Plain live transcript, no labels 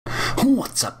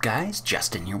What's up guys,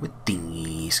 Justin here with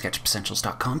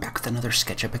TheSketchUpEssentials.com, back with another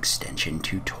SketchUp extension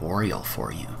tutorial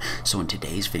for you. So in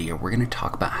today's video we're going to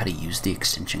talk about how to use the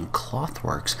extension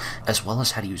Clothworks, as well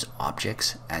as how to use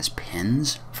objects as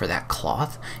pins for that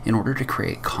cloth in order to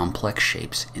create complex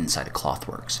shapes inside of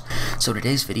Clothworks. So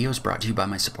today's video is brought to you by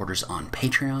my supporters on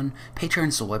Patreon. Patreon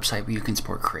is the website where you can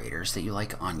support creators that you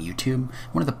like on YouTube.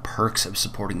 One of the perks of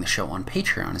supporting the show on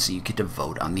Patreon is that you get to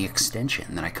vote on the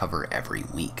extension that I cover every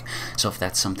week. So if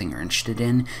that's something you're interested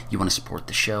in, you want to support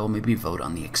the show, maybe vote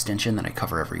on the extension that I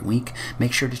cover every week,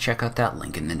 make sure to check out that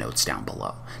link in the notes down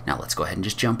below. Now let's go ahead and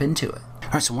just jump into it.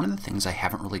 Alright, so one of the things I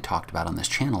haven't really talked about on this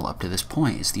channel up to this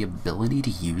point is the ability to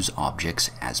use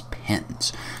objects as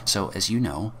pins. So as you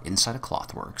know, inside of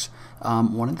Clothworks,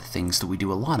 one of the things that we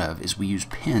do a lot of is we use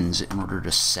pins in order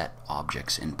to set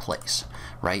objects in place,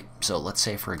 right? So let's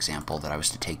say, for example, that I was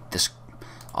to take this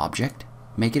object,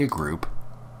 make it a group,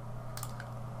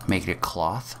 make it a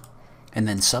cloth, and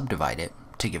then subdivide it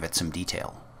to give it some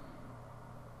detail.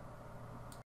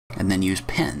 And then use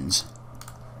pins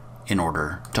in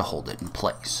order to hold it in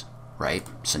place, right?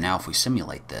 So now if we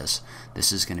simulate this,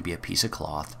 this is going to be a piece of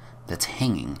cloth that's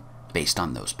hanging based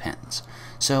on those pins.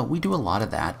 So we do a lot of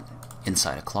that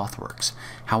inside of Clothworks.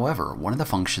 However, one of the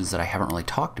functions that I haven't really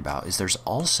talked about is there's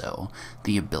also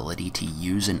the ability to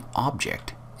use an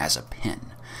object as a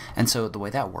pin. And so the way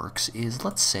that works is,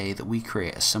 let's say that we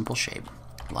create a simple shape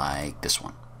like this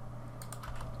one.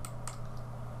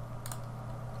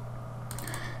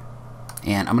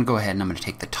 And I'm going to go ahead and I'm going to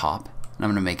take the top and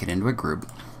I'm going to make it into a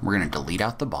group. We're going to delete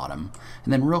out the bottom,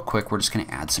 and then real quick we're just going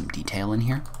to add some detail in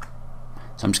here.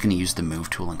 So I'm just going to use the move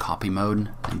tool in copy mode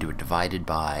and do it divided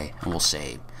by, and we'll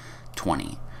say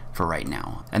 20 for right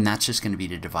now. And that's just going to be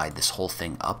to divide this whole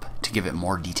thing up to give it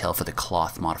more detail for the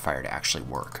cloth modifier to actually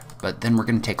work. But then we're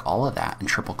going to take all of that and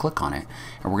triple click on it,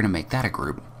 and we're going to make that a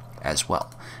group as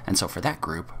well. And so for that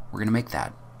group, we're going to make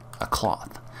that a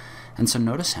cloth. And so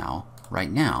notice how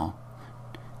right now,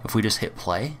 if we just hit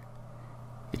play,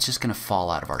 it's just going to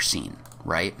fall out of our scene,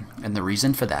 right? And the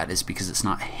reason for that is because it's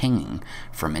not hanging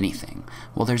from anything.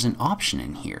 Well, there's an option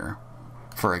in here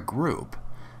for a group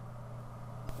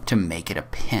to make it a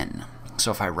pin. So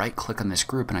if I right click on this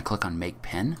group and I click on make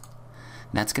pin,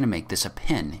 that's going to make this a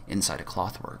pin inside of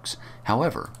Clothworks.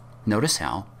 However, notice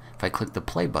how if I click the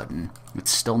play button,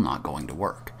 it's still not going to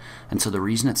work. And so the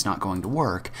reason it's not going to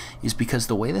work is because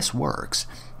the way this works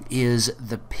is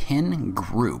the pin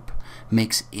group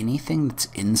makes anything that's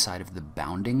inside of the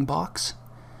bounding box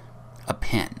a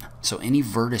pin. So any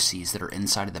vertices that are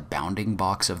inside of the bounding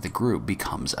box of the group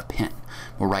becomes a pin.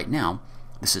 Well, right now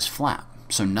this is flat,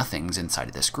 so nothing's inside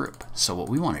of this group. So what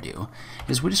we want to do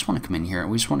is we just want to come in here and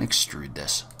we just want to extrude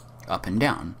this up and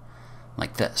down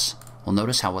like this. Well,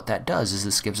 notice how what that does is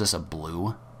this gives us a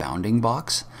blue bounding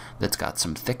box that's got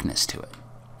some thickness to it.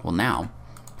 Well, now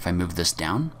if I move this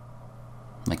down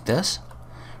like this,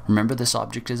 remember this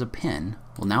object is a pin.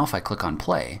 Well, now if I click on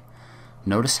play,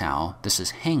 notice how this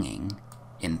is hanging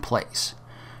in place,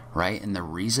 right? And the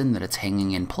reason that it's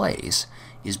hanging in place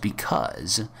is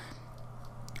because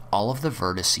all of the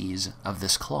vertices of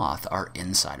this cloth are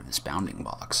inside of this bounding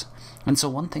box. And so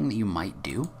one thing that you might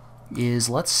do is,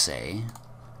 let's say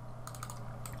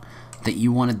that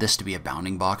you wanted this to be a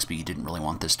bounding box, but you didn't really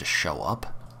want this to show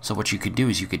up. So what you could do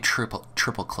is you could triple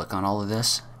click on all of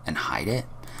this and hide it,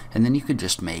 and then you could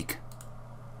just make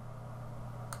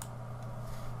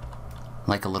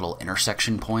like a little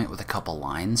intersection point with a couple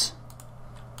lines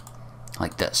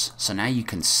like this. So now you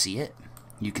can see it.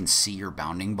 You can see your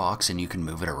bounding box and you can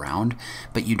move it around,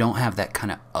 but you don't have that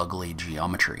kind of ugly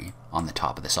geometry on the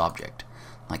top of this object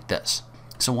like this.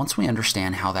 So once we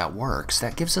understand how that works,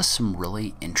 that gives us some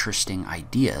really interesting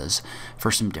ideas for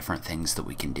some different things that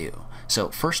we can do. So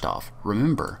first off,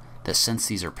 remember that since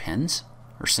these are pins,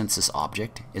 or since this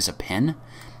object is a pin,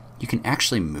 you can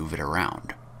actually move it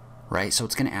around, right? So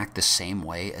it's going to act the same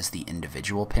way as the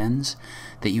individual pins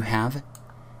that you have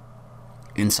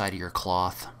inside of your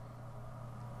cloth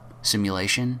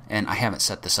simulation. And I haven't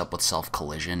set this up with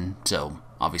self-collision, so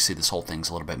obviously this whole thing's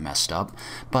a little bit messed up,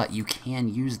 but you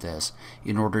can use this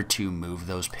in order to move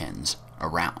those pins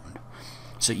around.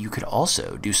 So you could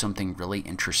also do something really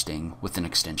interesting with an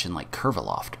extension like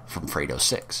curviloft from Fredo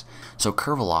 6. So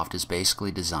curviloft is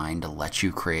basically designed to let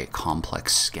you create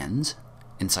complex skins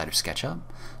inside of SketchUp.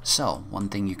 So one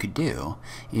thing you could do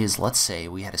is, let's say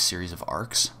we had a series of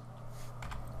arcs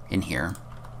in here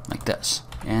like this,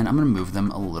 and I'm going to move them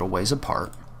a little ways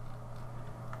apart.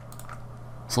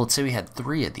 So let's say we had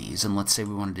 3 of these, and let's say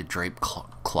we wanted to drape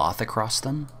cloth across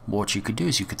them. Well, what you could do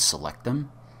is you could select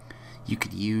them, you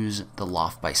could use the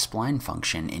loft by spline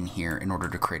function in here in order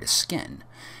to create a skin.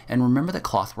 And remember that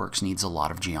Clothworks needs a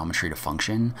lot of geometry to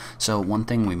function, so one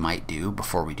thing we might do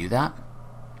before we do that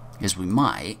is we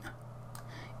might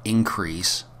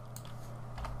increase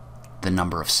the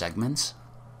number of segments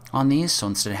on these. So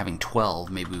instead of having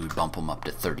 12, maybe we would bump them up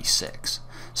to 36.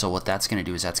 So what that's going to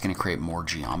do is that's going to create more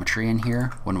geometry in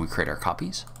here when we create our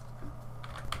copies.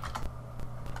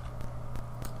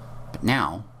 But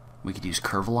now we could use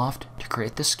curviloft to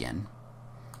create the skin.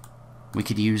 We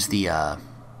could use the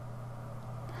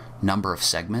number of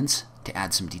segments to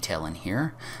add some detail in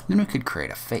here. Then we could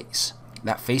create a face.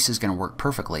 That face is going to work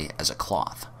perfectly as a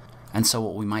cloth. And so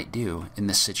what we might do in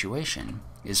this situation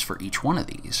is for each one of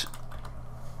these,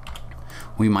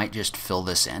 we might just fill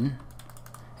this in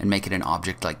and make it an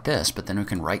object like this, but then we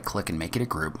can right click and make it a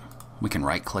group. We can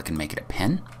right click and make it a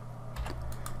pin.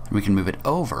 And we can move it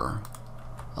over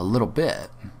a little bit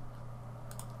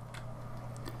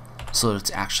so that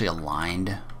it's actually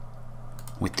aligned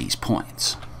with these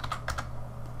points.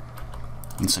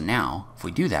 And so now, if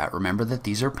we do that, remember that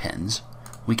these are pins.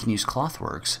 We can use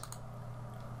Clothworks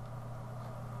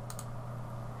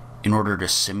in order to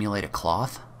simulate a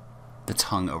cloth that's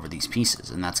hung over these pieces,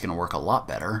 and that's going to work a lot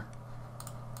better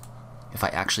if I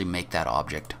actually make that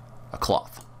object a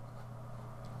cloth.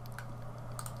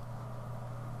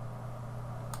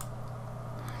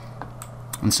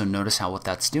 And so notice how what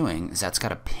that's doing is that's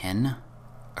got a pin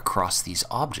across these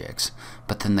objects,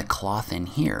 but then the cloth in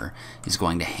here is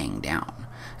going to hang down.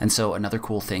 And so another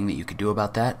cool thing that you could do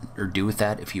about that, or do with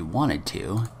that if you wanted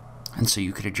to, and so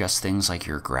you could adjust things like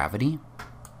your gravity,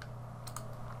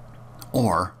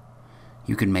 or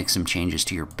you could make some changes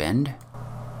to your bend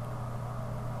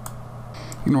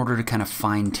in order to kind of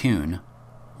fine-tune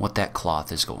what that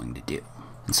cloth is going to do.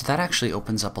 And so that actually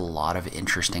opens up a lot of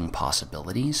interesting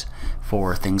possibilities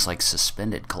for things like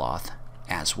suspended cloth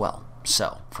as well.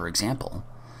 So, for example,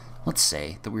 let's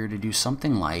say that we were to do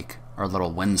something like our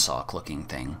little windsock looking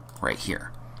thing right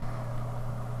here.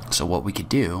 So what we could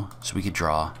do is we could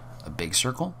draw a big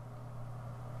circle,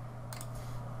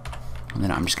 and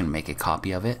then I'm just going to make a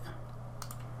copy of it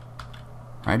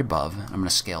right above. I'm going to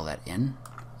scale that in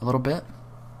a little bit,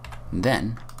 and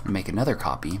then make another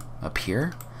copy up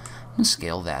here and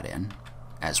scale that in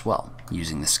as well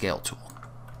using the scale tool.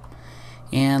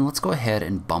 And let's go ahead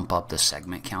and bump up the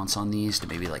segment counts on these to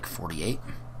maybe like 48,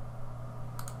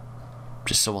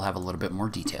 just so we'll have a little bit more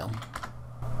detail.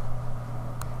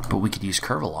 But we could use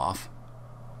curviloft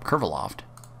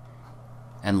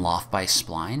and loft by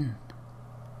spline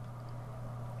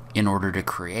in order to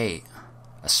create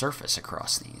a surface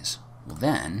across these. Well,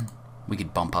 then we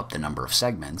could bump up the number of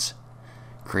segments,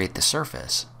 create the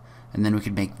surface, and then we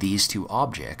could make these two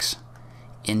objects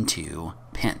into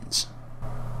pins.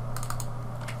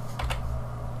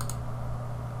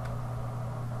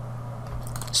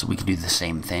 So we could do the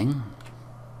same thing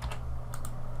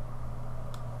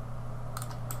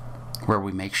where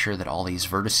we make sure that all these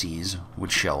vertices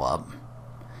would show up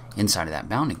inside of that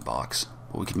bounding box,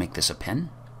 but we could make this a pin.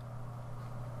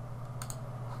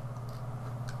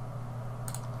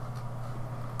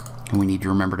 And we need to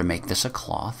remember to make this a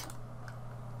cloth.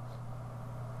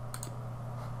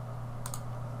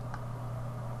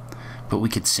 But we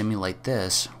could simulate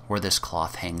this where this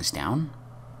cloth hangs down.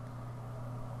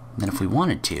 And then if we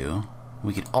wanted to,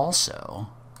 we could also,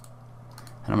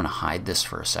 and I'm going to hide this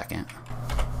for a second.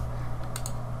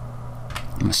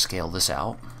 I'm going to scale this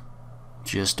out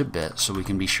just a bit so we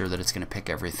can be sure that it's going to pick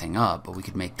everything up, but we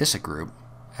could make this a group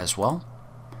as well.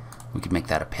 We could make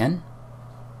that a pin.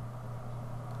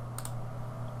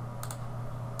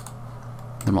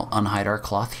 Then we'll unhide our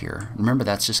cloth here. Remember,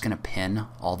 that's just going to pin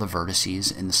all the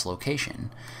vertices in this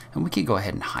location. And we could go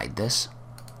ahead and hide this.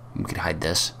 We could hide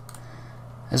this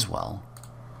as well.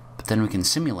 But then we can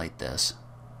simulate this,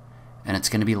 and it's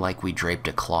going to be like we draped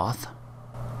a cloth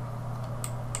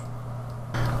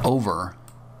over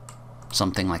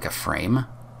something like a frame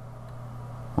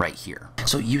right here.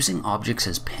 So using objects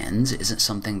as pins isn't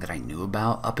something that I knew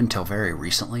about up until very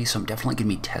recently, so I'm definitely going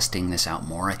to be testing this out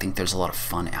more. I think there's a lot of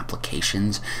fun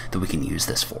applications that we can use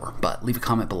this for. But leave a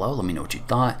comment below, let me know what you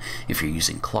thought, if you're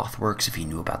using Clothworks, if you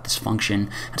knew about this function.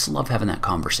 I just love having that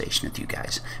conversation with you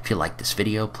guys. If you liked this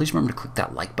video, please remember to click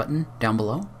that like button down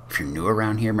below. If you're new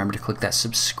around here, remember to click that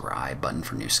subscribe button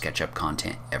for new SketchUp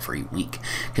content every week.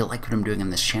 If you like what I'm doing on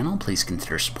this channel, please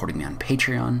consider supporting me on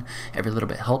Patreon. Every little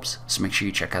bit helps, so make sure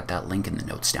you check out that link in the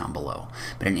notes down below.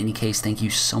 But in any case, thank you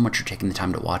so much for taking the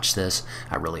time to watch this.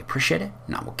 I really appreciate it,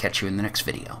 and I will catch you in the next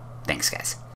video. Thanks, guys.